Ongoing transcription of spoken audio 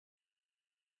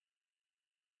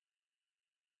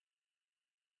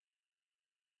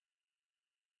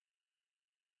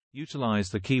Utilize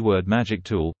the Keyword Magic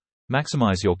tool.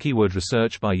 Maximize your keyword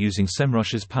research by using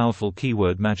Semrush's powerful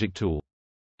Keyword Magic tool.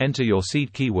 Enter your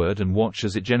seed keyword and watch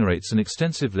as it generates an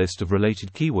extensive list of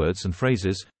related keywords and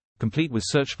phrases, complete with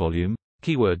search volume,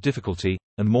 keyword difficulty,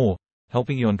 and more,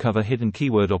 helping you uncover hidden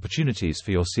keyword opportunities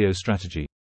for your SEO strategy.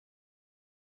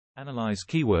 Analyze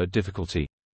keyword difficulty.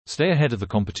 Stay ahead of the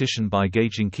competition by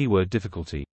gauging keyword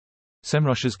difficulty.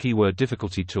 Semrush's keyword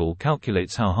difficulty tool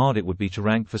calculates how hard it would be to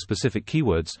rank for specific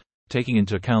keywords, taking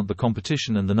into account the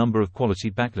competition and the number of quality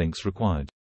backlinks required.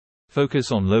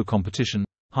 Focus on low competition,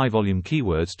 high volume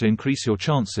keywords to increase your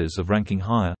chances of ranking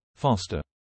higher, faster.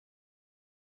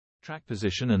 Track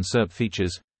position and SERP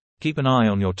features. Keep an eye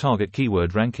on your target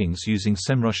keyword rankings using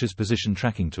Semrush's position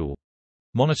tracking tool.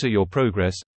 Monitor your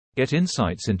progress, get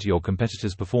insights into your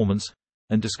competitors' performance,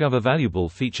 and discover valuable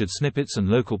featured snippets and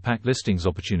local pack listings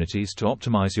opportunities to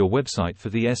optimize your website for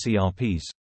the SERPs.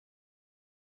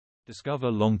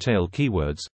 Discover long-tail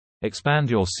keywords. Expand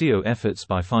your SEO efforts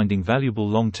by finding valuable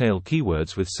long-tail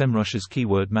keywords with Semrush's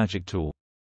Keyword Magic tool.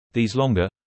 These longer,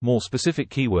 more specific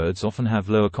keywords often have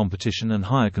lower competition and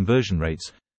higher conversion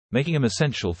rates, making them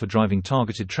essential for driving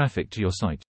targeted traffic to your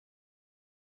site.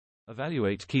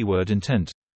 Evaluate keyword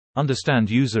intent. Understand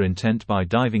user intent by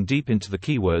diving deep into the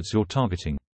keywords you're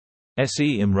targeting.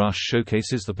 Semrush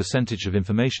showcases the percentage of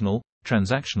informational,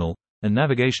 transactional, and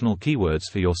navigational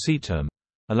keywords for your seed term,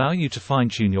 allowing you to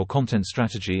fine-tune your content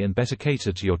strategy and better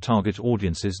cater to your target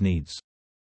audience's needs.